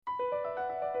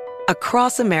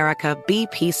Across America,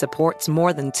 BP supports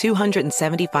more than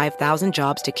 275,000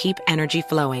 jobs to keep energy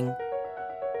flowing.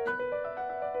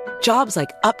 Jobs like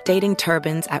updating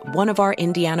turbines at one of our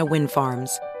Indiana wind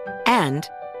farms and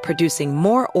producing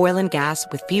more oil and gas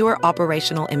with fewer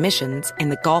operational emissions in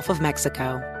the Gulf of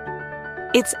Mexico.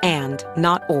 It's and,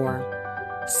 not or.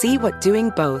 See what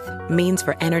doing both means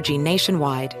for energy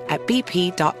nationwide at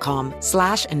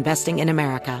bp.com/investing in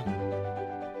America.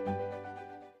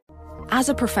 As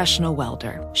a professional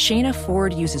welder, Shayna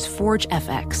Ford uses Forge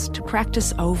FX to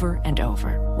practice over and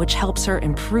over, which helps her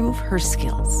improve her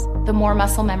skills. The more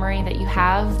muscle memory that you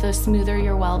have, the smoother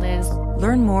your weld is.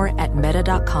 Learn more at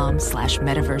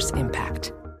meta.com/metaverse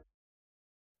impact.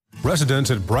 Residents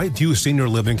at Brightview Senior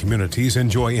Living Communities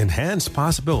enjoy enhanced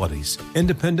possibilities,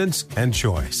 independence, and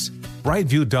choice.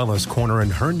 Brightview Dulles Corner in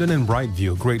Herndon and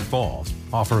Brightview Great Falls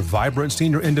offer vibrant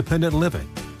senior independent living,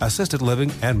 assisted living,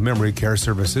 and memory care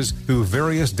services through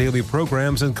various daily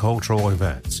programs and cultural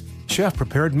events.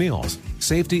 Chef-prepared meals,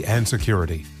 safety and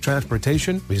security,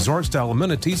 transportation, resort-style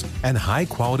amenities, and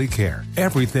high-quality care.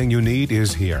 Everything you need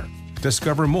is here.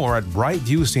 Discover more at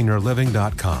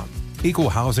brightviewseniorliving.com. Equal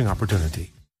housing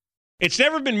opportunity. It's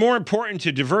never been more important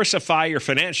to diversify your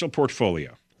financial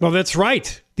portfolio. Well, that's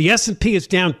right. The S&P is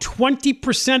down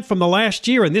 20% from the last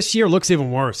year, and this year looks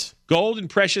even worse. Gold and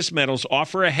precious metals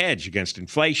offer a hedge against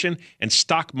inflation and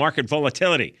stock market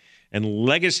volatility. And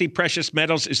Legacy Precious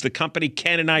Metals is the company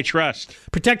Ken and I trust.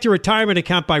 Protect your retirement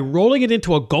account by rolling it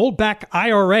into a gold-backed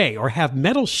IRA or have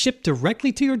metals shipped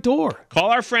directly to your door. Call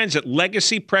our friends at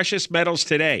Legacy Precious Metals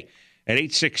today at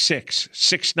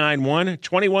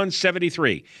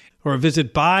 866-691-2173. Or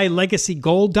visit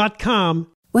buylegacygold.com.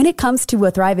 When it comes to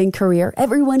a thriving career,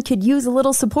 everyone could use a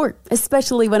little support,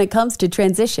 especially when it comes to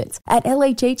transitions. At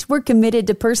LHH, we're committed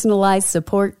to personalized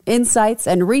support, insights,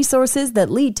 and resources that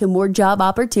lead to more job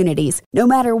opportunities. No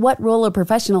matter what role a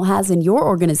professional has in your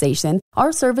organization,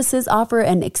 our services offer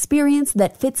an experience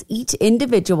that fits each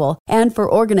individual. And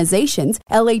for organizations,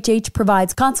 LHH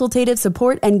provides consultative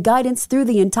support and guidance through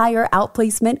the entire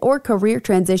outplacement or career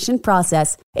transition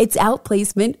process. It's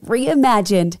outplacement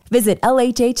reimagined. Visit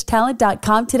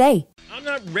LHHtalent.com today. I'm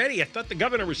not ready. I thought the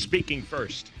governor was speaking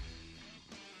first.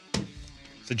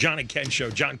 It's the John and Ken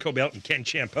Show. John Cobelt and Ken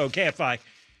Champeau. KFI,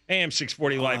 AM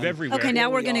 640 live everywhere. Okay,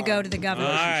 now we're going to go to the governor.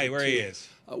 All right, where he is.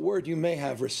 A word you may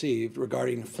have received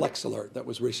regarding Flex Alert that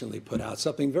was recently put out,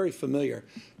 something very familiar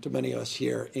to many of us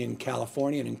here in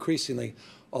California and increasingly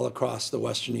all across the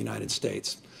western United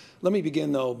States. Let me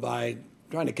begin, though, by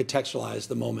trying to contextualize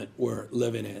the moment we're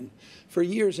living in. For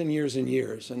years and years and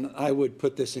years, and I would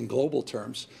put this in global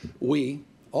terms, we,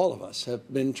 all of us,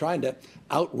 have been trying to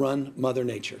outrun Mother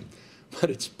Nature. But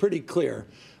it's pretty clear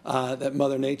that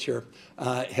Mother Nature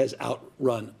has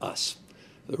outrun us.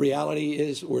 The reality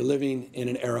is we're living in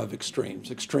an era of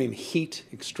extremes, extreme heat,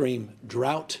 extreme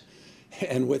drought,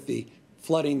 and with the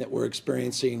flooding that we're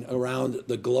experiencing around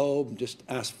the globe, just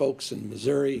ask folks in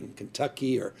Missouri, in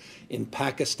Kentucky, or in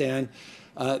Pakistan,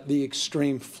 the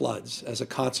extreme floods as a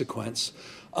consequence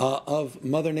of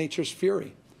Mother Nature's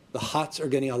fury. The hots are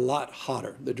getting a lot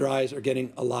hotter. The dries are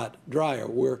getting a lot drier.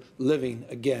 We're living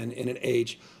again in an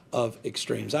age of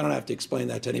extremes. I don't have to explain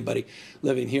that to anybody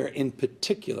living here, in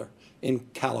particular in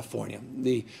California.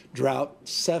 The drought,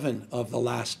 7 of the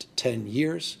last 10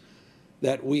 years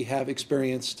that we have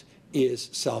experienced is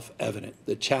self-evident.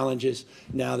 The challenges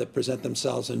now that present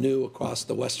themselves anew across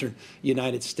the western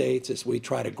United States as we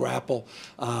try to grapple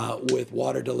with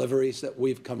water deliveries that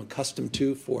we've come accustomed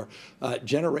to for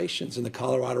generations in the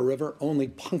Colorado River only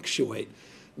punctuate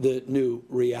the new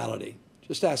reality.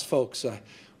 Just ask folks. I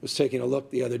was taking a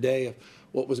look the other day of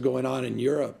what was going on in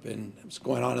Europe and what's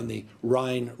going on in the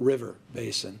Rhine River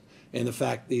basin, and the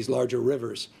fact these larger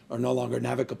rivers are no longer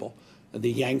navigable.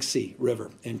 The Yangtze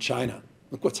River in China.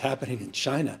 Look what's happening in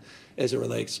China as it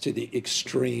relates to the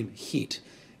extreme heat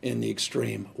and the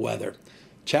extreme weather.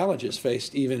 Challenges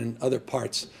faced even in other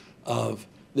parts of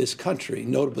this country,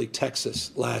 notably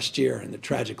Texas last year, and the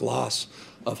tragic loss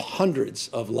of hundreds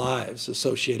of lives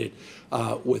associated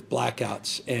with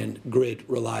blackouts and grid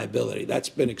reliability. That's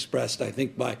been expressed, I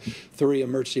think, by 3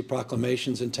 emergency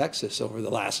proclamations in Texas over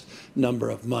the last number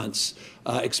of months,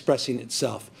 expressing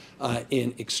itself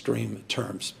in extreme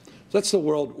terms. So that's the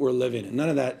world we're living in. None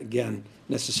of that, again,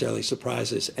 necessarily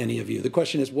surprises any of you. The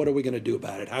question is, what are we going to do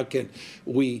about it? How can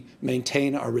we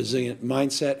maintain our resilient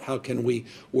mindset? How can we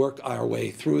work our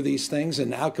way through these things?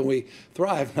 And how can we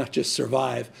thrive, not just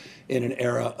survive, in an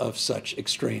era of such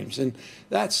extremes? And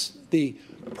that's the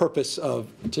purpose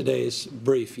of today's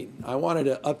briefing. I wanted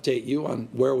to update you on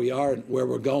where we are and where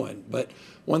we're going. But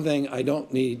one thing I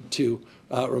don't need to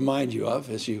remind you of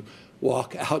as you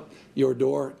walk out your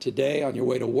door today on your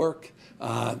way to work,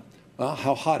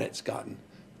 how hot it's gotten.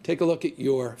 Take a look at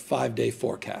your 5-day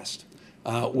forecast.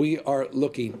 We are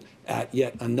looking at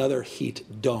yet another heat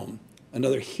dome.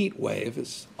 Another heat wave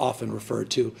is often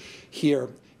referred to here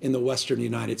in the western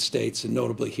United States and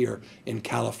notably here in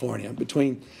California.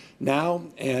 Between now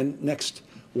and next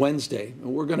Wednesday,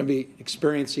 we're going to be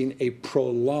experiencing a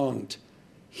prolonged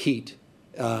heat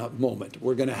moment.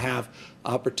 We're going to have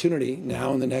opportunity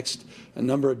now in the next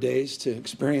number of days to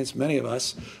experience, many of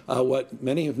us, what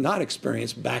many have not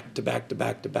experienced back to back to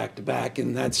back to back to back,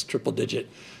 and that's triple-digit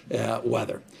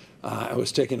weather. I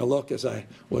was taking a look as I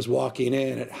was walking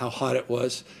in at how hot it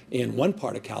was in one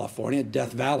part of California,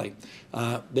 Death Valley.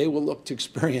 They will look to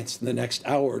experience in the next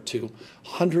hour or two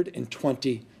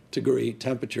 120-degree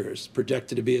temperatures,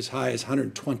 projected to be as high as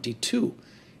 122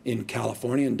 in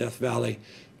California and Death Valley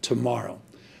tomorrow.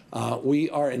 We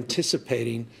are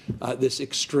anticipating this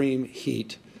extreme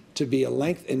heat to be a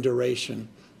length and duration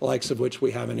likes of which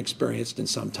we haven't experienced in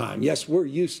some time. Yes, we're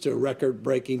used to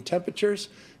record-breaking temperatures,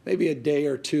 maybe a day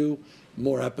or two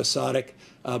more episodic,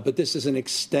 but this is an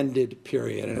extended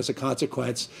period. And as a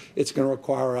consequence, it's going to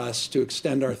require us to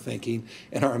extend our thinking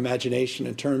and our imagination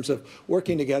in terms of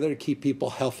working together to keep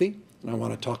people healthy. And I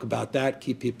want to talk about that,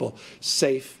 keep people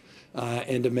safe,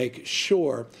 and to make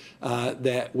sure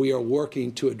that we are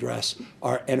working to address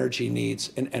our energy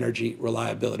needs and energy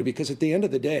reliability. Because at the end of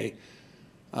the day,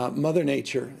 Mother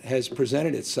Nature has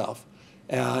presented itself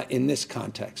in this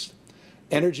context.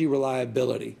 Energy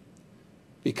reliability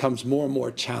becomes more and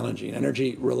more challenging.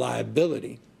 Energy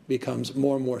reliability becomes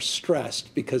more and more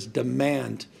stressed because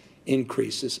demand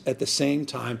increases. At the same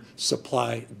time,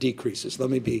 supply decreases. Let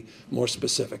me be more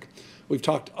specific. We've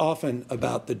talked often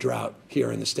about the drought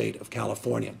here in the state of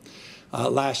California.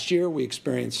 Last year, we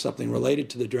experienced something related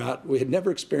to the drought we had never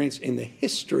experienced in the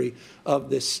history of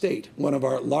this state. One of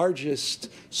our largest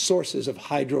sources of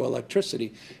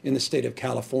hydroelectricity in the state of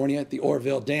California, at the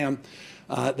Oroville Dam,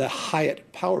 the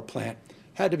Hyatt power plant,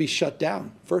 had to be shut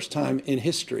down. First time in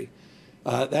history.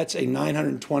 That's a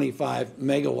 925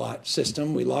 megawatt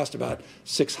system. We lost about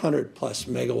 600 plus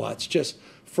megawatts just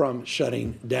from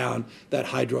shutting down that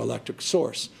hydroelectric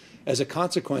source. As a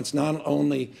consequence, not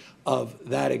only of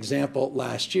that example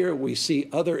last year, we see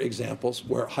other examples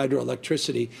where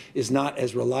hydroelectricity is not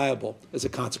as reliable as a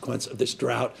consequence of this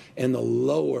drought and the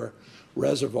lower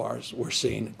reservoirs we're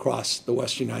seeing across the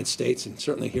western United States and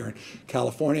certainly here in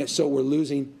California. So we're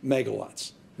losing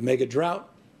megawatts. Mega drought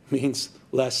means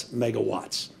less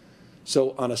megawatts.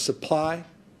 So on a supply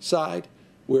side,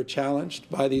 we're challenged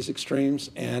by these extremes,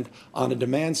 and on a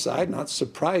demand side, not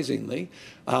surprisingly,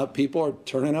 people are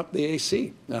turning up the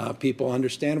AC. People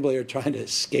understandably are trying to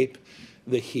escape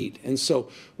the heat. And so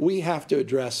we have to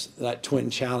address that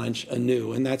twin challenge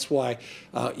anew. And that's why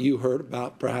you heard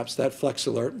about perhaps that Flex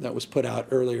Alert that was put out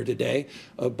earlier today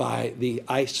by the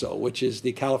ISO, which is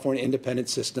the California Independent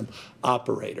System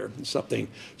Operator. Something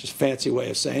just fancy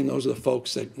way of saying those are the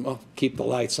folks that keep the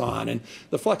lights on. And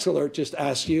the Flex Alert just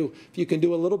asks you if you can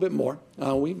do a little bit more.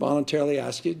 We voluntarily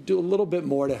ask you to do a little bit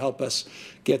more to help us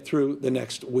get through the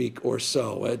next week or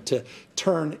so, to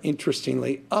turn,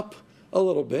 interestingly, up a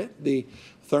little bit the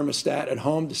thermostat at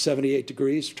home to 78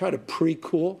 degrees. Try to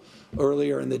pre-cool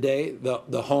earlier in the day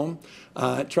the home.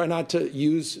 Try not to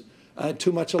use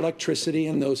too much electricity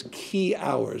in those key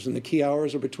hours, and the key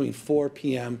hours are between 4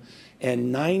 p.m.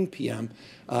 and 9 p.m.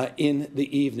 In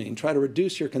the evening. Try to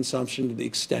reduce your consumption to the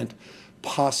extent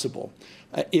possible.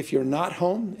 If you're not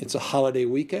home, it's a holiday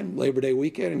weekend, Labor Day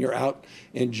weekend, and you're out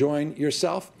enjoying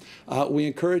yourself, we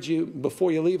encourage you,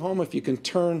 before you leave home, if you can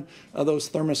turn those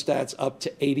thermostats up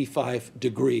to 85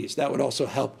 degrees. That would also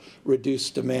help reduce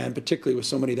demand, particularly with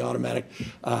so many of the automatic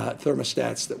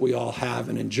thermostats that we all have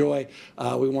and enjoy.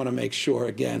 We want to make sure,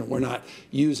 again, we're not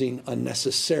using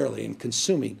unnecessarily and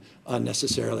consuming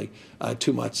unnecessarily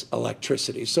too much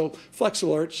electricity. So Flex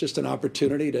Alert's just an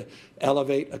opportunity to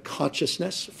elevate a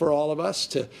consciousness for all of us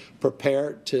to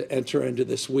prepare to enter into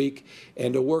this week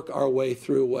and to work our way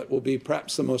through what will be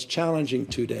perhaps the most challenging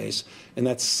 2 days, and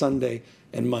that's Sunday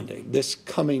and Monday, this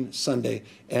coming Sunday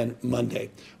and Monday,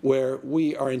 where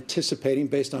we are anticipating,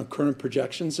 based on current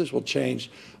projections, this will change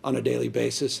on a daily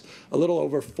basis, a little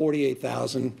over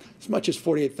 48,000, as much as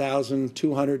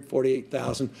 48,200,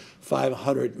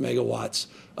 48,500 megawatts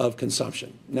of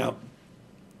consumption. Now,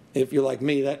 if you're like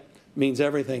me, that means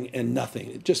everything and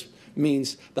nothing. It just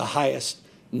means the highest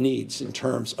needs in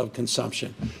terms of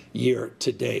consumption year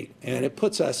to date. And it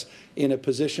puts us in a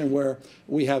position where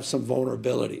we have some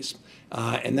vulnerabilities.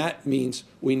 And that means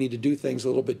we need to do things a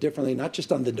little bit differently, not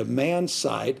just on the demand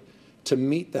side to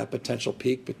meet that potential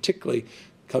peak, particularly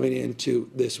coming into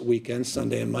this weekend,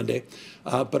 Sunday and Monday,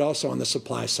 but also on the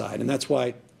supply side. And that's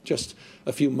why just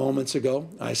a few moments ago,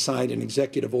 I signed an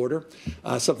executive order,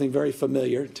 something very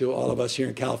familiar to all of us here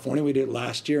in California. We did it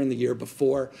last year and the year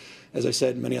before, as I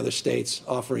said, many other states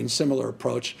offering similar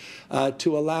approach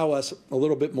to allow us a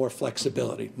little bit more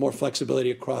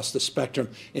flexibility across the spectrum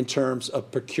in terms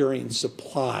of procuring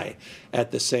supply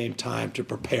at the same time to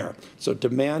prepare. So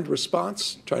demand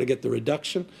response, try to get the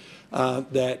reduction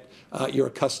that you're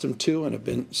accustomed to and have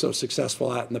been so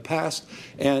successful at in the past,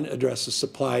 and address the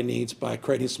supply needs by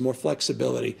creating some more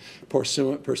flexibility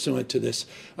pursuant to this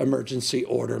emergency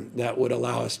order that would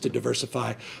allow us to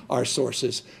diversify our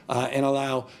sources and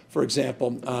allow, for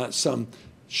example, some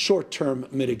short-term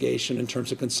mitigation in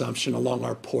terms of consumption along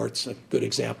our ports. A good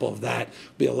example of that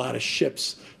would be a lot of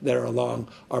ships that are along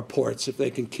our ports. If they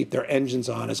can keep their engines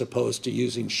on as opposed to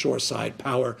using shoreside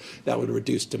power, that would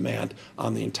reduce demand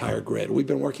on the entire grid. We've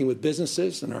been working with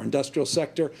businesses in our industrial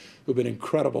sector who've been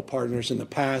incredible partners in the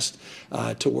past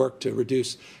to work to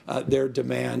reduce their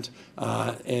demand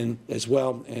and as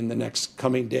well in the next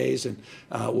coming days, and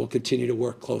we'll continue to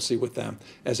work closely with them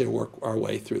as they work our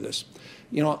way through this.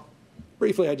 You know,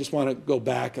 briefly, I just want to go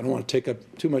back, and I don't want to take up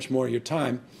too much more of your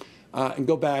time, and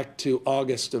go back to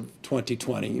August of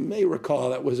 2020. You may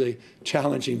recall that was a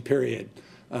challenging period.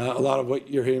 A lot of what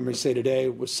you're hearing me say today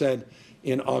was said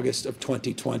in August of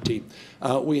 2020.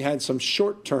 We had some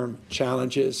short-term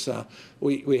challenges.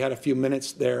 We had a few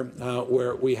minutes there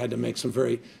where we had to make some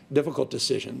very difficult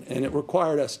decisions, and it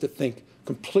required us to think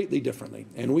completely differently.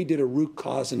 And we did a root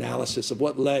cause analysis of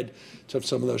what led to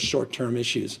some of those short-term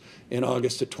issues in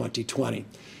August of 2020.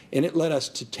 And it led us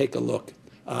to take a look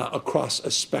across a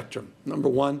spectrum. Number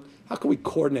one, how can we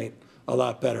coordinate a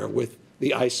lot better with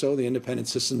the ISO, the Independent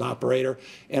System Operator,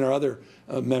 and our other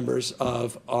members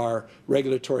of our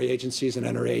regulatory agencies and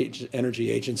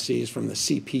energy agencies, from the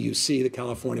CPUC, the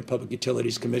California Public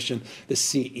Utilities Commission, the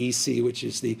CEC, which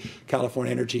is the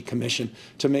California Energy Commission,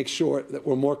 to make sure that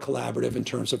we're more collaborative in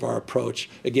terms of our approach,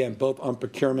 again, both on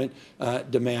procurement,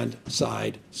 demand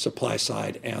side, supply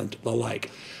side, and the like.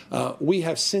 We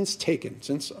have since taken,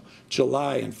 since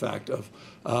July, in fact, of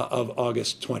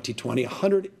August 2020,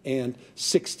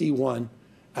 161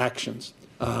 actions.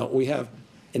 We have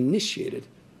initiated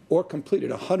or completed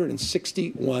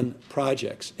 161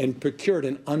 projects and procured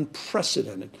an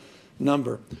unprecedented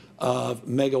number of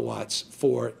megawatts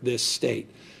for this state.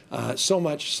 So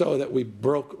much so that we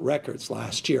broke records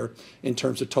last year in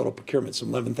terms of total procurement. Some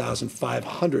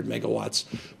 11,500 megawatts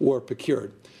were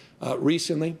procured.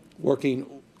 Recently, working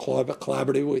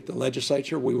collaboratively with the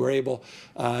legislature, we were able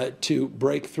to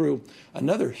break through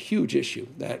another huge issue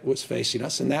that was facing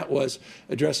us, and that was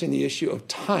addressing the issue of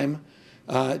time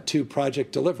to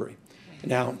project delivery.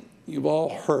 Now, you've all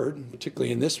heard,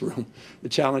 particularly in this room, the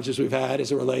challenges we've had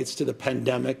as it relates to the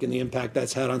pandemic and the impact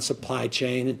that's had on supply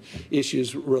chain and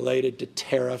issues related to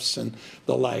tariffs and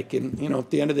the like. And, you know, at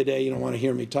the end of the day, you don't want to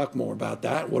hear me talk more about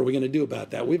that. What are we going to do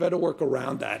about that? We've had to work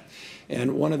around that.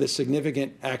 And one of the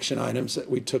significant action items that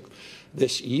we took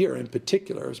this year in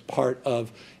particular as part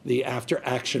of the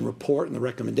after-action report and the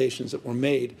recommendations that were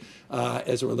made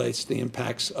as it relates to the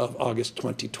impacts of August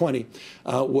 2020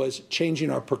 was changing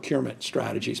our procurement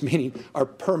strategies, meaning our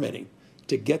permitting,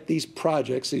 to get these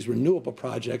projects, these renewable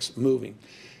projects, moving.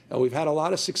 We've had a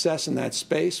lot of success in that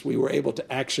space. We were able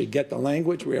to actually get the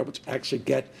language. We were able to actually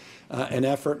get an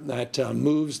effort that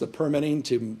moves the permitting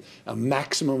to a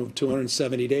maximum of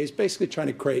 270 days, basically trying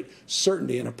to create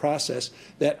certainty in a process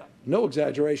that, no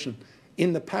exaggeration,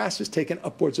 in the past has taken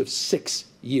upwards of 6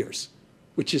 years,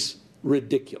 which is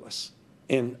ridiculous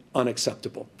and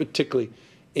unacceptable, particularly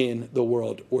in the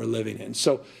world we're living in.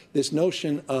 So this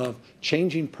notion of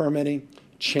changing permitting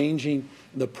changing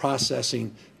the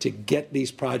processing to get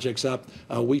these projects up.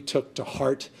 We took to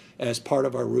heart as part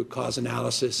of our root cause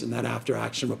analysis in that after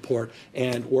action report,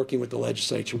 and working with the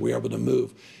legislature, we were able to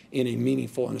move in a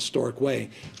meaningful and historic way.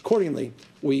 Accordingly,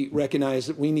 we recognized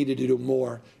that we needed to do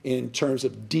more in terms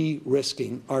of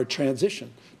de-risking our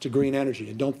transition to green energy.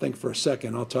 And don't think for a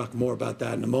second, I'll talk more about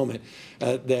that in a moment,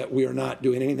 that we are not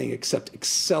doing anything except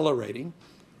accelerating.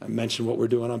 I mentioned what we're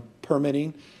doing on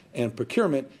permitting and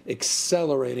procurement,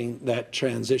 accelerating that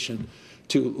transition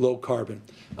to low carbon,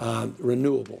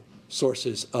 renewable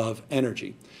sources of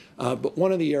energy. But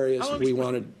one of the areas we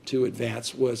wanted to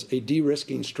advance was a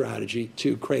de-risking strategy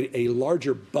to create a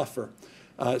larger buffer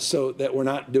so that we're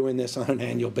not doing this on an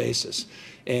annual basis.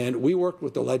 And we worked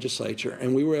with the legislature,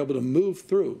 and we were able to move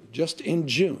through just in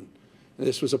June.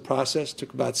 This was a process,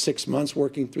 took about 6 months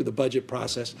working through the budget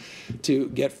process to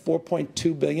get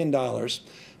 $4.2 billion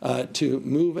to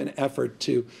move an effort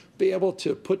to be able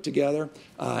to put together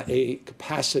a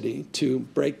capacity to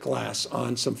break glass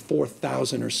on some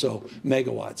 4,000 or so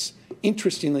megawatts.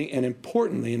 Interestingly and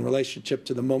importantly, in relationship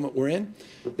to the moment we're in,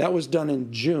 that was done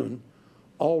in June.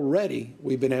 Already,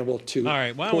 we've been able to. All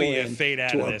right, why don't we fade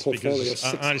out of this? Because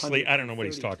honestly, I don't know what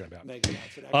he's talking about.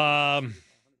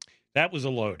 That was a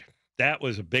load. That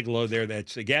was a big load there.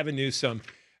 That's Gavin Newsom.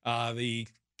 The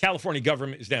California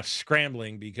government is now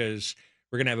scrambling because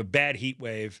we're going to have a bad heat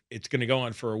wave. It's going to go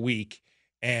on for a week,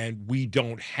 and we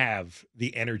don't have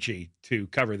the energy to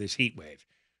cover this heat wave.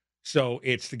 So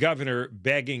it's the governor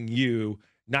begging you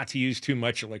not to use too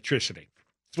much electricity.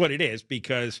 That's what it is,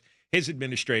 because his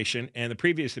administration and the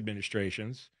previous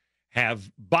administrations have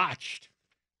botched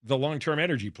the long-term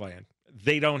energy plan.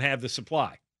 They don't have the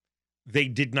supply. They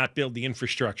did not build the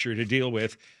infrastructure to deal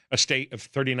with a state of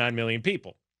 39 million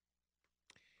people.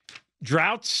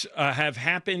 Droughts have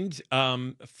happened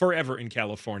forever in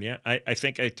California. I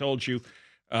think I told you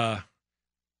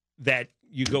that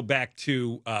you go back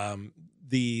to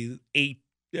the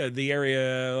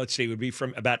area, let's see, would be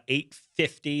from about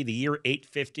 850, the year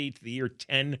 850 to the year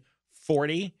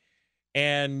 1040.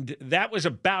 And that was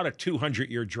about a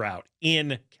 200-year drought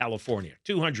in California,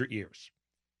 200 years.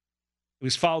 It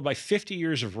was followed by 50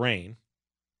 years of rain.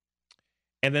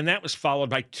 And then that was followed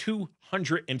by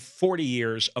 240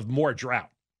 years of more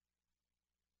drought.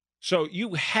 So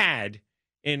you had,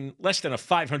 in less than a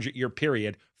 500-year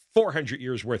period, 400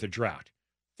 years worth of drought.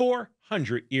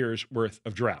 400 years worth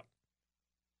of drought.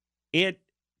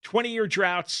 20-year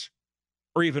droughts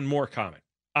are even more common,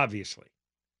 obviously.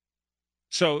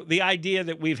 So the idea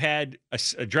that we've had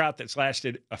a drought that's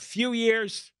lasted a few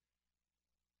years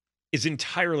is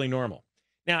entirely normal.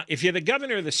 Now, if you're the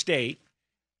governor of the state,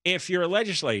 if you're a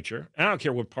legislature, I don't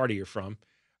care what party you're from,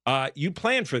 you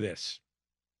plan for this,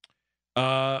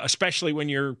 especially when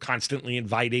you're constantly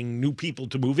inviting new people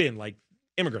to move in, like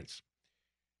immigrants,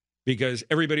 because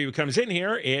everybody who comes in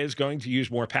here is going to use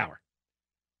more power.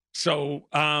 So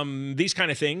these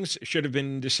kind of things should have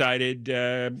been decided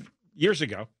years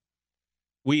ago.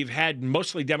 We've had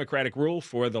mostly Democratic rule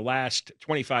for the last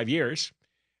 25 years,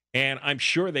 and I'm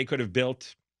sure they could have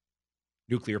built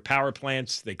nuclear power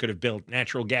plants. They could have built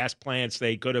natural gas plants.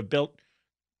 They could have built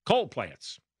coal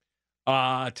plants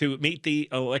to meet the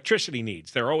electricity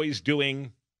needs. They're always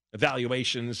doing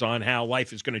evaluations on how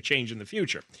life is going to change in the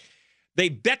future. They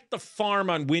bet the farm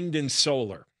on wind and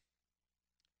solar,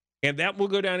 and that will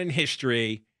go down in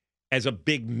history as a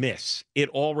big miss. It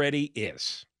already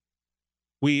is.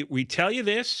 We tell you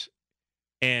this,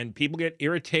 and people get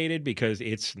irritated because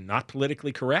it's not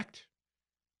politically correct.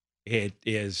 It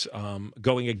is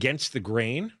going against the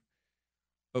grain,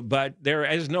 but there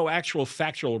is no actual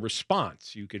factual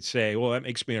response. You could say, well, that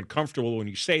makes me uncomfortable when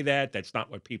you say that. That's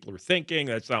not what people are thinking.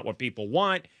 That's not what people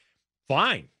want.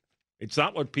 Fine. It's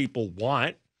not what people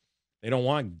want. They don't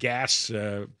want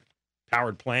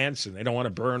gas-powered plants, and they don't want to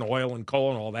burn oil and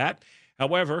coal and all that.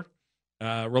 However,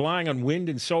 relying on wind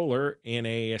and solar in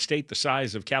a state the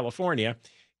size of California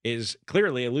is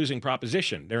clearly a losing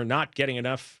proposition. They're not getting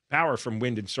enough power from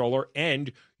wind and solar,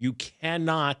 and you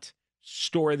cannot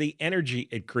store the energy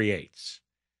it creates.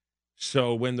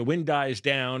 So when the wind dies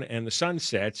down and the sun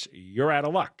sets, you're out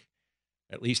of luck.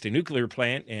 At least a nuclear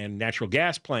plant and natural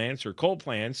gas plants or coal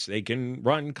plants, they can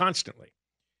run constantly.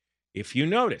 If you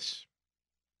notice,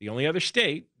 the only other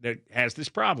state that has this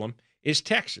problem is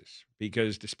Texas,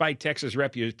 because despite Texas'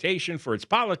 reputation for its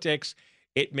politics,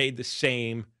 it made the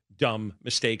same dumb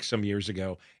mistake some years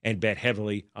ago and bet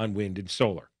heavily on wind and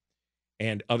solar.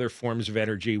 And other forms of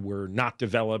energy were not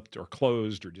developed or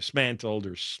closed or dismantled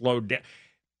or slowed down.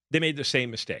 They made the same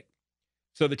mistake.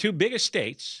 So the two biggest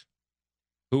states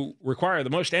who require the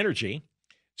most energy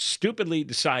stupidly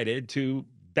decided to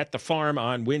bet the farm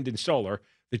on wind and solar,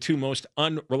 the two most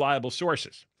unreliable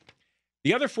sources.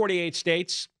 The other 48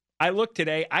 states, I looked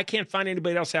today, I can't find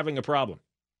anybody else having a problem.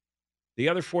 The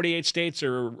other 48 states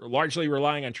are largely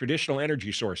relying on traditional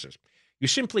energy sources. You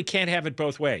simply can't have it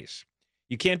both ways.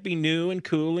 You can't be new and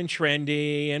cool and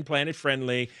trendy and planet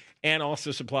friendly and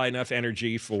also supply enough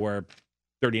energy for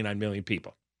 39 million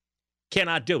people.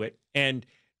 Cannot do it. And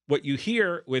what you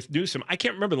hear with Newsom, I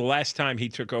can't remember the last time he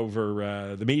took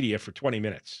over the media for 20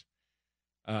 minutes.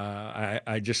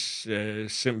 I just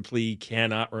simply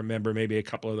cannot remember. Maybe a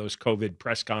couple of those COVID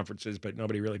press conferences, but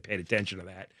nobody really paid attention to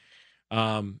that.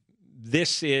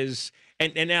 This is,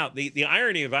 and now the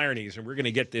irony of ironies, and we're going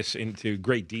to get this into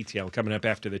great detail coming up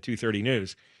after the 2:30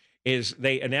 news, is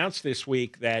they announced this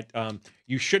week that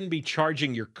you shouldn't be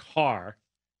charging your car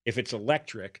if it's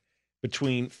electric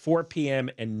between 4 p.m.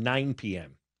 and 9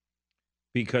 p.m.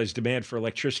 because demand for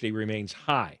electricity remains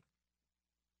high.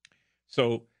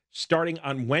 So starting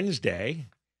on Wednesday,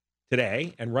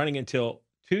 today, and running until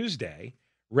Tuesday,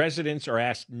 residents are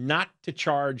asked not to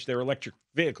charge their electric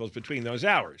vehicles between those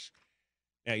hours.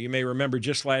 Now, you may remember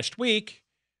just last week,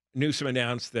 Newsom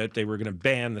announced that they were going to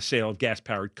ban the sale of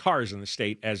gas-powered cars in the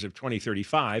state as of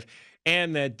 2035,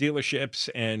 and that dealerships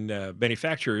and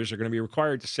manufacturers are going to be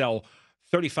required to sell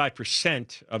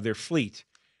 35% of their fleet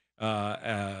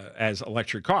as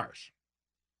electric cars.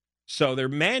 So they're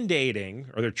mandating,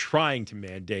 or they're trying to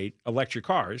mandate, electric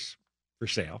cars for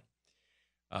sale.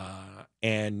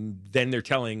 And then they're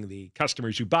telling the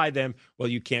customers who buy them, well,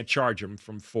 you can't charge them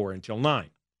from 4 until 9.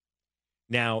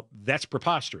 Now, that's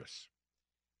preposterous.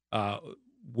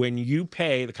 When you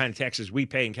pay the kind of taxes we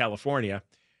pay in California,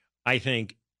 I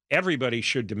think everybody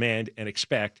should demand and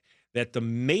expect that the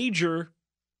major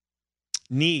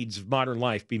needs of modern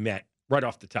life be met right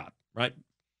off the top, right?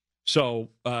 So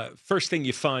first thing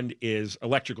you fund is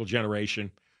electrical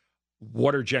generation,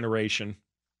 water generation.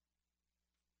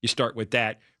 You start with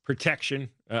that. Protection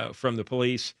from the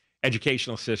police,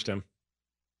 educational system.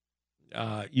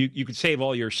 You could save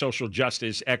all your social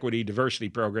justice, equity, diversity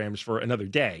programs for another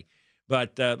day.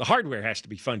 But the hardware has to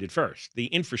be funded first. The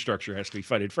infrastructure has to be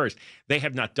funded first. They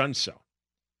have not done so.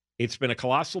 It's been a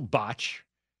colossal botch.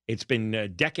 It's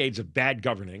been decades of bad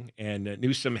governing, and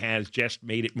Newsom has just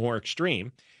made it more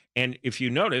extreme. And if you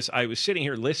notice, I was sitting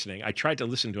here listening. I tried to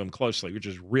listen to him closely, which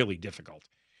is really difficult.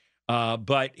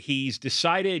 But he's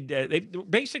decided,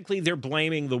 they're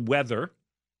blaming the weather,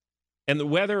 and the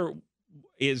weather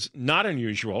is not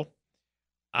unusual.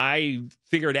 I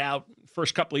figured out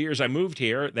first couple of years I moved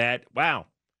here that, wow,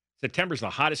 September's the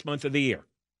hottest month of the year.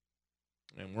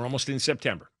 And we're almost in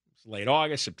September. It's late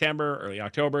August, September, early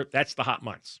October. That's the hot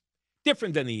months.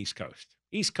 Different than the East Coast.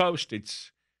 East Coast,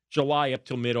 it's July up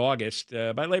till mid-August.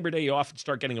 By Labor Day, you often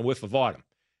start getting a whiff of autumn.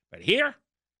 But here,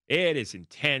 it is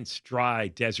intense, dry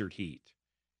desert heat.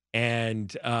 And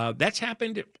that's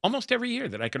happened almost every year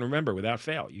that I can remember without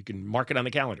fail. You can mark it on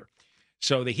the calendar.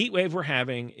 So the heat wave we're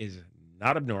having is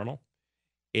not abnormal.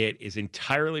 It is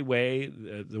entirely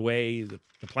the way the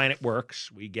planet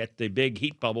works. We get the big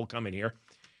heat bubble coming here,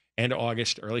 end of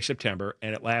August, early September,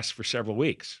 and it lasts for several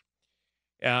weeks.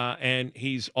 And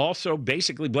he's also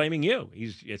basically blaming you.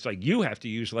 It's like you have to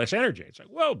use less energy. It's like,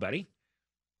 whoa, buddy.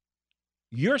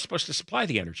 You're supposed to supply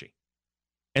the energy.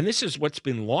 And this is what's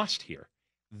been lost here.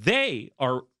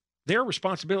 Their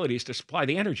responsibility is to supply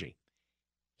the energy.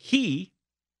 He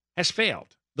has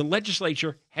failed. The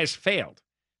legislature has failed.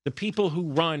 The people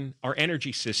who run our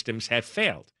energy systems have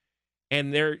failed.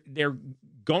 And they're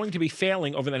going to be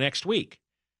failing over the next week.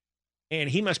 And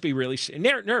he must be really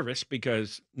nervous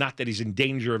because, not that he's in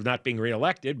danger of not being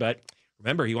reelected, but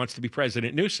remember, he wants to be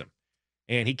President Newsom.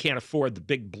 And he can't afford the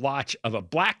big blotch of a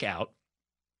blackout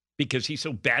because he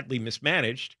so badly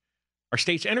mismanaged our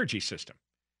state's energy system.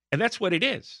 And that's what it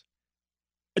is.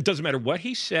 It doesn't matter what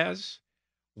he says,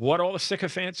 what all the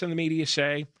sycophants in the media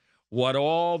say, what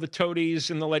all the toadies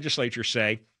in the legislature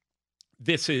say.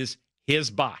 This is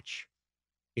his botch.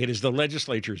 It is the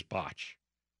legislature's botch.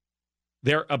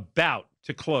 They're about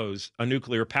to close a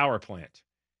nuclear power plant.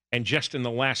 And just in the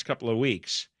last couple of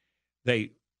weeks,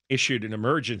 they issued an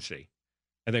emergency.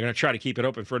 And they're going to try to keep it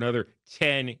open for another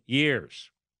 10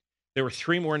 years. There were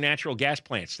 3 more natural gas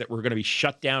plants that were going to be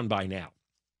shut down by now.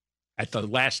 At the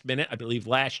last minute, I believe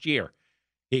last year,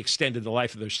 he extended the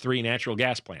life of those 3 natural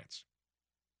gas plants.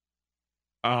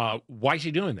 Why is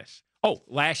he doing this? Oh,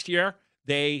 last year,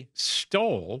 they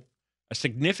stole a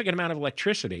significant amount of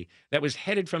electricity that was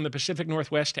headed from the Pacific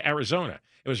Northwest to Arizona.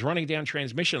 It was running down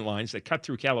transmission lines that cut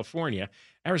through California.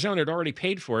 Arizona had already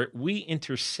paid for it. We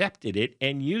intercepted it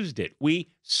and used it. We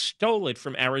stole it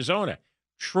from Arizona.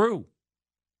 True.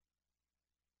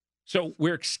 So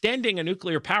we're extending a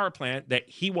nuclear power plant that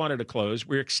he wanted to close.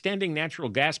 We're extending natural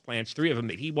gas plants, 3 of them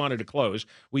that he wanted to close.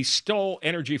 We stole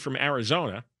energy from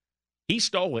Arizona. He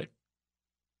stole it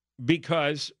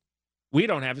because we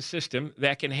don't have a system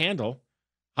that can handle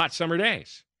hot summer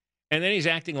days. And then he's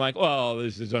acting like, well,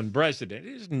 this is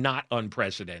unprecedented. It is not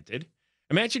unprecedented.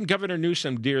 Imagine Governor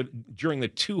Newsom during the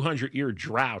 200-year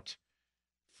drought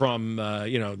from,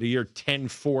 the year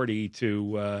 1040 to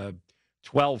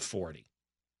 1240.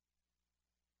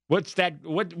 What's that?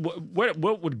 What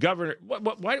would governor?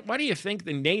 Why do you think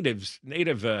the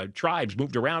native tribes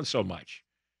moved around so much?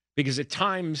 Because at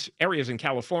times areas in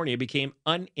California became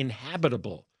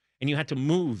uninhabitable, and you had to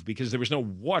move because there was no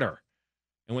water.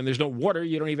 And when there's no water,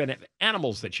 you don't even have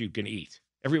animals that you can eat.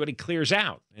 Everybody clears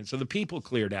out, and so the people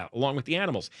cleared out along with the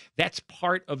animals. That's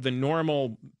part of the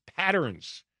normal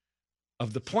patterns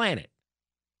of the planet.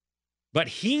 But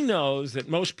he knows that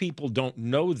most people don't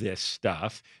know this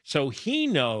stuff, so he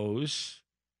knows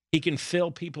he can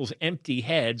fill people's empty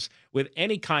heads with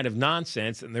any kind of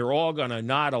nonsense, and they're all going to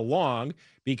nod along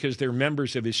because they're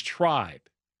members of his tribe.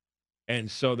 And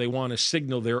so they want to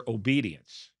signal their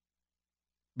obedience.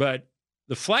 But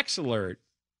the Flex Alert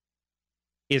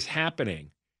is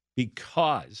happening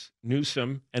because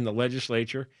Newsom and the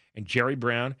legislature and Jerry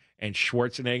Brown and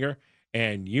Schwarzenegger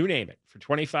and you name it, for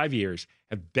 25 years,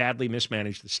 have badly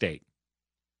mismanaged the state.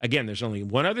 Again, there's only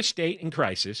one other state in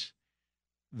crisis,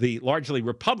 the largely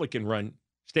Republican-run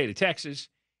state of Texas,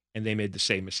 and they made the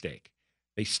same mistake.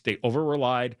 They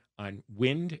over-relied on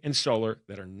wind and solar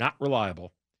that are not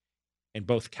reliable, and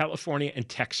both California and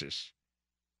Texas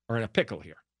are in a pickle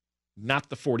here, not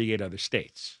the 48 other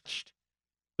states.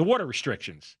 The water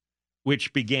restrictions,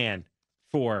 which began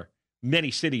for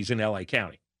many cities in LA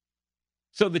County.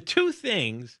 So the two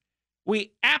things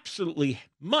we absolutely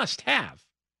must have,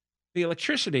 the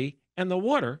electricity and the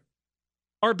water,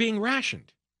 are being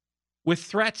rationed with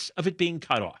threats of it being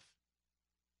cut off.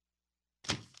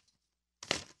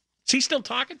 Is he still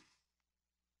talking?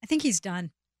 I think he's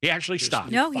done. He actually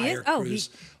stopped. No, he is. Oh,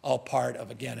 all part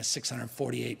of, again, a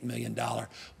 $648 million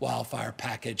wildfire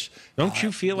package. Don't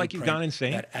you feel like you've gone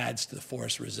insane? That adds to the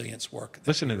forest resilience work that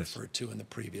Listen we to this. referred to in the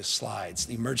previous slides.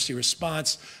 The emergency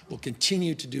response will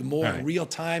continue to do more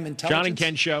real-time intelligence. John and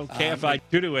Ken Show, KFI.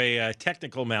 Due to a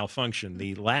technical malfunction,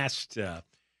 the last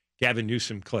Gavin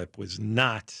Newsom clip was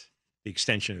not the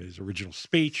extension of his original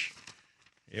speech.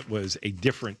 It was a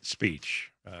different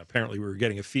speech. Apparently, we were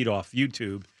getting a feed off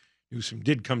YouTube. Newsom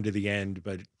did come to the end,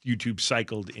 but YouTube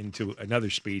cycled into another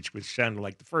speech, which sounded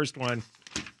like the first one.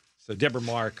 So Deborah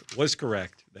Mark was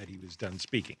correct that he was done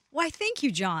speaking. Why, thank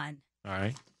you, John. All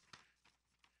right.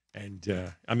 And,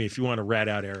 if you want to rat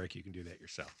out Eric, you can do that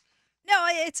yourself. No,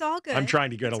 it's all good. I'm trying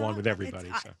to get along with everybody.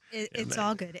 It's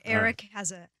all good. Eric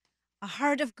has a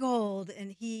heart of gold,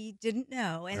 and he didn't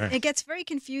know. And it gets very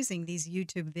confusing, these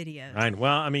YouTube videos. Right.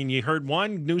 Well, you heard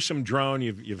one Newsom drone.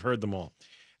 You've heard them all.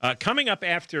 Coming up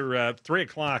after 3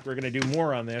 o'clock, we're going to do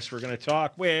more on this. We're going to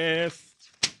talk with...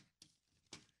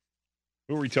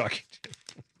 Who are we talking to?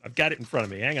 I've got it in front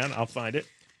of me. Hang on, I'll find it.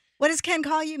 What does Ken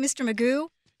call you, Mr. Magoo?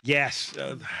 Yes.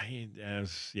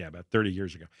 About 30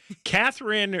 years ago.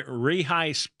 Catherine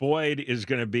Reheis Boyd is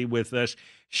going to be with us.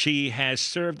 She has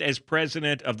served as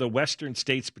president of the Western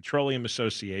States Petroleum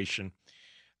Association,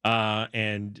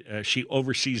 and she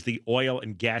oversees the oil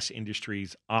and gas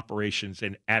industry's operations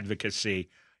and advocacy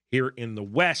here in the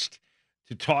West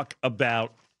to talk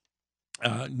about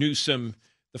Newsom,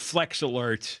 the Flex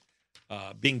Alert,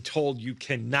 being told you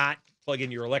cannot plug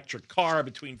in your electric car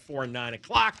between 4 and 9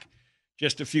 o'clock,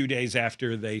 just a few days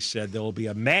after they said there will be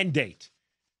a mandate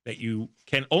that you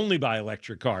can only buy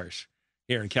electric cars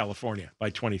here in California by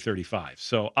 2035.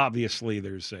 So obviously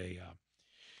there's a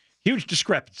huge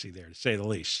discrepancy there, to say the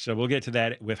least. So we'll get to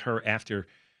that with her after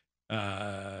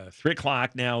 3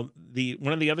 o'clock. Now,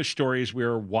 one of the other stories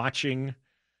we're watching,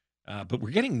 but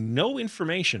we're getting no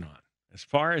information on, as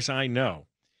far as I know,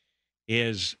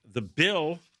 is the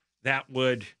bill that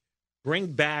would bring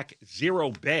back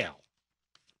zero bail.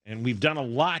 And we've done a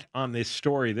lot on this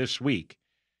story this week.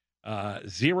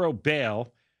 Zero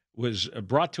bail was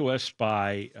brought to us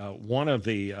by one of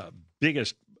the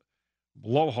biggest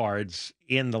blowhards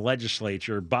in the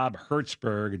legislature, Bob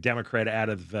Hertzberg, a Democrat out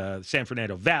of San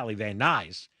Fernando Valley, Van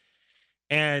Nuys.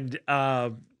 And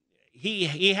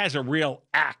he has a real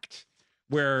act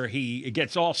where he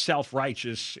gets all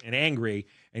self-righteous and angry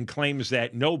and claims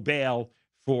that no bail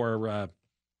for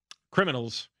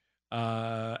criminals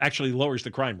actually lowers the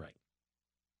crime rate,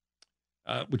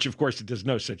 which, of course, it does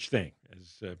no such thing.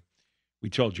 As we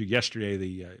told you yesterday,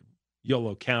 the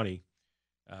Yolo County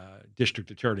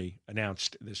district attorney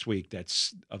announced this week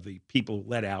that's of the people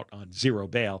let out on zero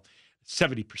bail,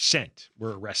 70%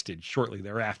 were arrested shortly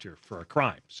thereafter for a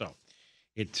crime. So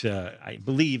I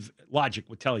believe logic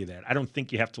would tell you that. I don't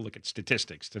think you have to look at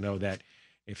statistics to know that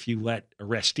if you let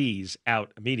arrestees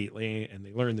out immediately and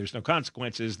they learn there's no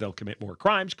consequences, they'll commit more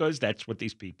crimes because that's what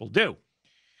these people do.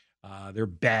 They're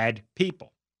bad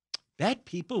people. Bad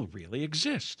people really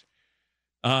exist.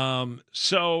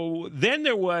 So then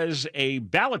there was a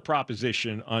ballot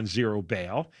proposition on zero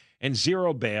bail, and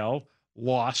zero bail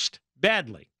lost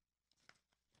badly.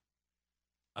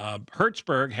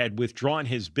 Hertzberg had withdrawn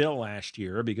his bill last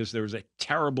year because there was a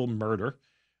terrible murder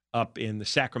up in the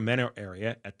Sacramento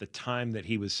area at the time that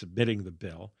he was submitting the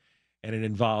bill, and it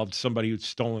involved somebody who'd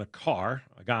stolen a car,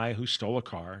 a guy who stole a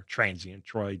car, transient,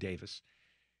 Troy Davis.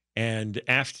 And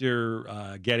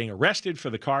after getting arrested for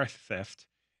the car theft,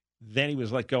 then he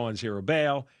was let go on zero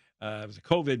bail. It was a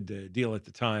COVID deal at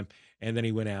the time. And then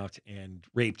he went out and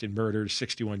raped and murdered a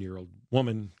 61-year-old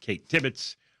woman, Kate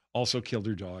Tibbetts, also killed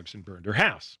her dogs and burned her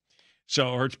house. So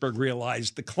Hertzberg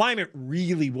realized the climate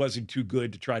really wasn't too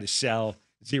good to try to sell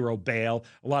zero bail.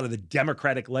 A lot of the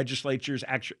Democratic legislators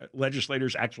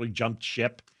actually jumped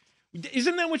ship.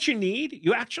 Isn't that what you need?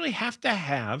 You actually have to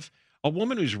have a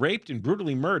woman who's raped and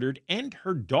brutally murdered and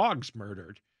her dogs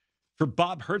murdered for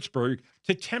Bob Hertzberg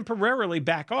to temporarily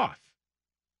back off.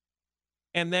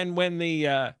 And then when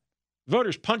the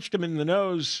voters punched him in the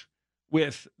nose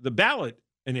with the ballot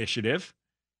initiative,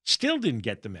 still didn't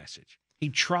get the message. He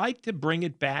tried to bring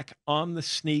it back on the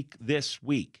sneak this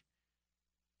week.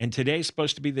 And today's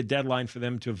supposed to be the deadline for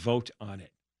them to vote on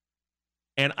it.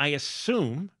 And I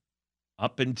assume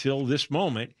up until this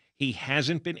moment, he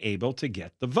hasn't been able to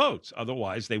get the votes.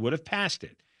 Otherwise, they would have passed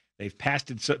it. They've passed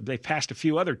a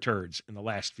few other turds in the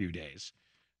last few days,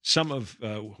 some of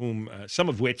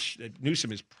which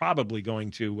Newsom is probably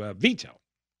going to veto.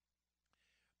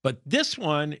 But this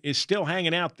one is still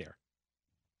hanging out there.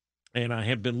 And I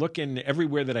have been looking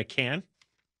everywhere that I can,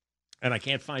 and I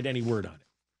can't find any word on it.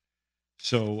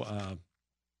 So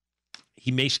he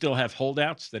may still have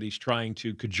holdouts that he's trying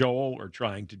to cajole or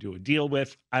trying to do a deal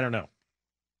with. I don't know.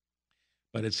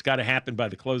 But it's got to happen by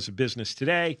the close of business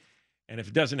today. And if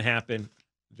it doesn't happen,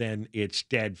 then it's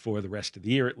dead for the rest of the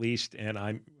year at least.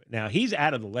 And now he's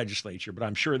out of the legislature, but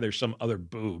I'm sure there's some other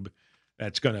boob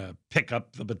that's going to pick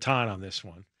up the baton on this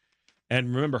one.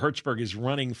 And remember, Hertzberg is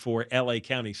running for L.A.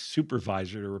 County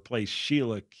Supervisor to replace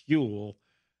Sheila Kuehl,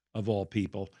 of all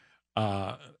people.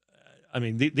 I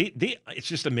mean, it's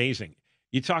just amazing.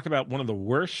 You talk about one of the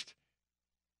worst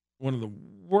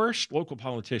local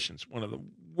politicians, one of the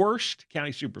worst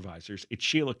county supervisors. It's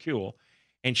Sheila Kuehl,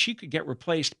 and she could get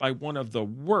replaced by one of the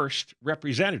worst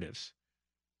representatives,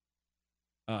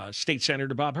 State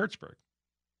Senator Bob Hertzberg.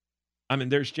 I mean,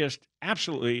 there's just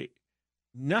absolutely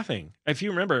nothing. If you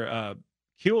remember,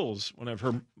 Kuehl's, one of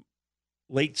her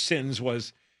late sins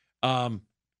was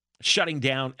shutting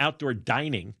down outdoor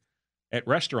dining at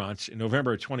restaurants in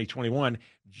November of 2021,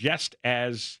 just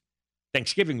as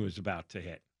Thanksgiving was about to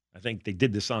hit. I think they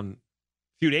did this on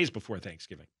a few days before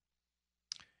Thanksgiving.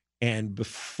 And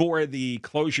before the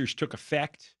closures took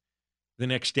effect the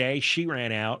next day, she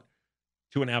ran out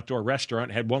to an outdoor restaurant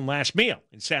and had one last meal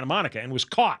in Santa Monica and was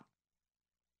caught.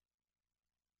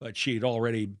 But she had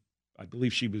already, I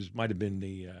believe might have been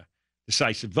the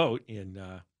decisive vote in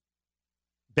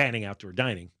banning outdoor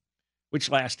dining, which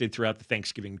lasted throughout the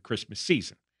Thanksgiving Christmas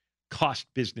season. Cost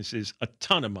businesses a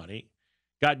ton of money.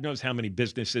 God knows how many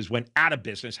businesses went out of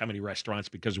business, how many restaurants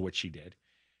because of what she did.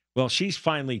 Well, she's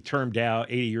finally termed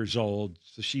out, 80 years old,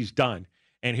 so she's done.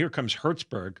 And here comes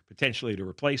Hertzberg, potentially to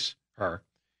replace her.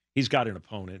 He's got an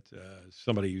opponent,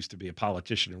 somebody who used to be a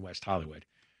politician in West Hollywood.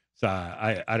 So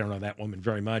I don't know that woman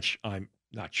very much. I'm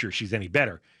not sure she's any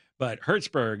better. But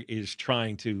Hertzberg is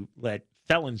trying to let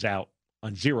felons out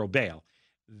on zero bail.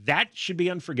 That should be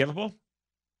unforgivable,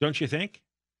 don't you think?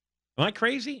 Am I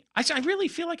crazy? I really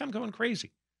feel like I'm going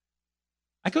crazy.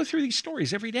 I go through these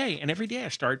stories every day, and every day I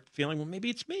start feeling, well, maybe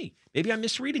it's me. Maybe I'm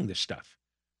misreading this stuff.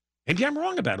 Maybe I'm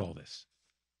wrong about all this.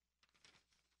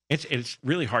 It's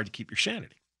really hard to keep your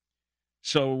sanity.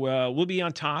 So we'll be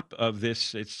on top of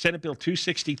this. It's Senate Bill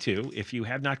 262. If you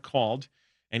have not called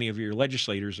any of your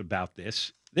legislators about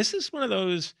this is one of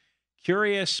those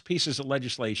curious pieces of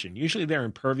legislation. Usually they're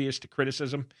impervious to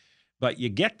criticism, but you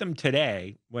get them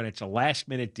today when it's a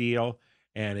last-minute deal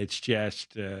and it's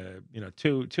just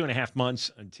 2.5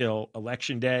 months until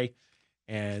Election Day,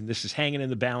 and this is hanging in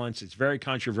the balance. It's very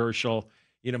controversial.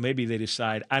 Maybe they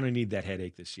decide, I don't need that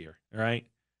headache this year, all right?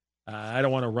 I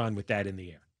don't want to run with that in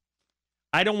the air.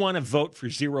 I don't want to vote for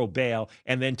zero bail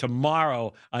and then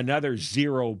tomorrow another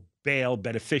zero bail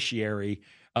beneficiary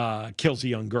kills a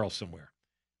young girl somewhere.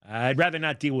 I'd rather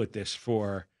not deal with this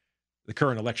for the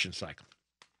current election cycle.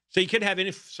 So you could have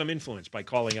some influence by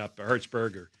calling up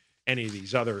Hertzberg or any of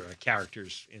these other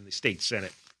characters in the state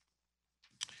Senate.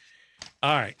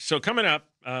 All right. So coming up,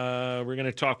 we're going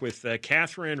to talk with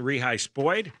Catherine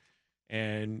Reheis-Boyd,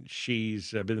 and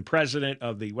she's been the president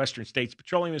of the Western States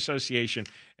Petroleum Association,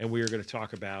 and we are going to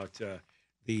talk about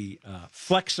the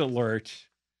Flex Alert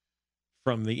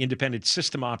from the independent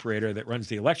system operator that runs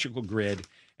the electrical grid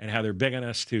and how they're begging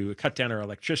us to cut down our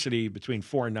electricity between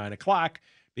 4 and 9 o'clock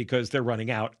because they're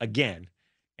running out again.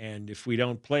 And if we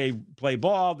don't play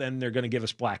ball, then they're going to give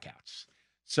us blackouts.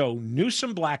 So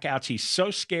Newsom blackouts, he's so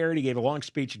scared he gave a long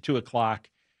speech at 2 o'clock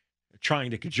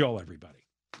trying to cajole everybody.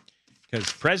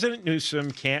 Because President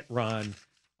Newsom can't run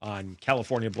on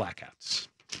California blackouts.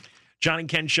 John and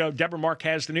Ken Show, Deborah Mark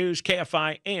has the news,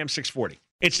 KFI AM 640.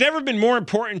 It's never been more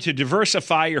important to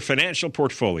diversify your financial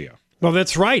portfolio. Well,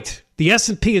 that's right. The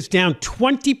S&P is down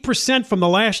 20% from the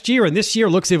last year, and this year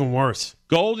looks even worse.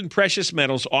 Gold and precious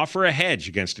metals offer a hedge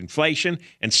against inflation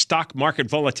and stock market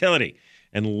volatility.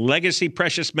 And Legacy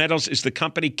Precious Metals is the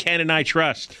company Ken and I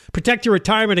trust. Protect your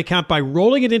retirement account by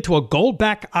rolling it into a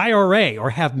gold-backed IRA or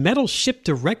have metals shipped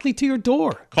directly to your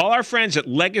door. Call our friends at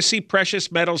Legacy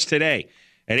Precious Metals today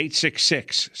at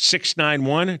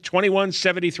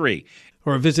 866-691-2173.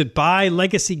 Or visit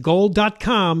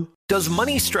buylegacygold.com. Does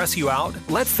money stress you out?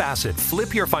 Let Facet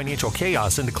flip your financial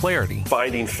chaos into clarity.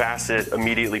 Finding Facet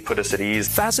immediately put us at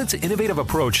ease. Facet's innovative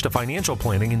approach to financial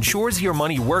planning ensures your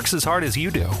money works as hard as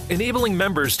you do, enabling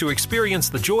members to experience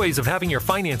the joys of having your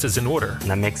finances in order. And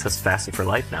that makes us Facet for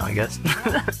life now, I guess.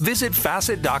 Visit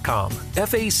Facet.com,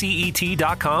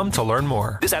 FACET.com to learn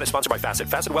more. This ad is sponsored by Facet.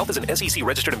 Facet Wealth is an SEC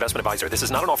registered investment advisor. This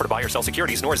is not an offer to buy or sell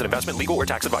securities, nor is it investment, legal, or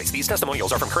tax advice. These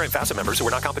testimonials are from current Facet members who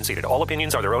are not compensated. All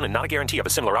opinions are their own and not a guarantee of a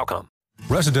similar outcome.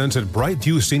 Residents at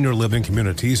Brightview Senior Living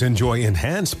Communities enjoy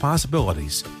enhanced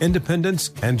possibilities,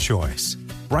 independence, and choice.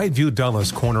 Brightview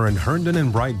Dulles Corner in Herndon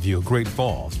and Brightview, Great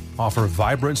Falls, offer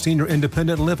vibrant senior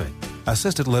independent living,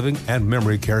 assisted living, and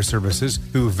memory care services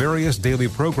through various daily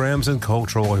programs and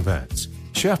cultural events.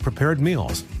 Chef-prepared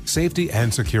meals, safety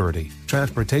and security,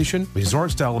 transportation,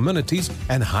 resort-style amenities,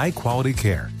 and high-quality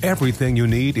care. Everything you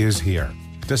need is here.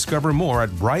 Discover more at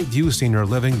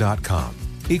brightviewseniorliving.com.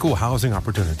 Equal housing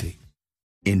opportunity.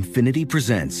 Infiniti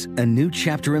presents a new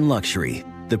chapter in luxury,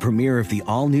 the premiere of the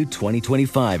all-new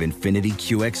 2025 Infiniti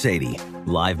QX80,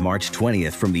 live March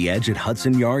 20th from the Edge at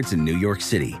Hudson Yards in New York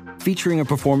City, featuring a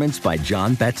performance by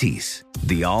John Batiste.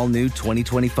 The all-new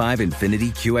 2025 Infiniti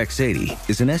QX80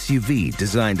 is an SUV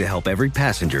designed to help every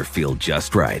passenger feel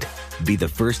just right. Be the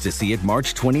first to see it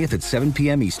March 20th at 7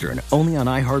 p.m. Eastern, only on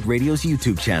iHeartRadio's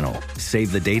YouTube channel.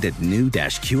 Save the date at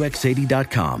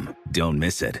new-QX80.com. Don't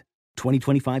miss it.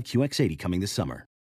 2025 QX80 coming this summer.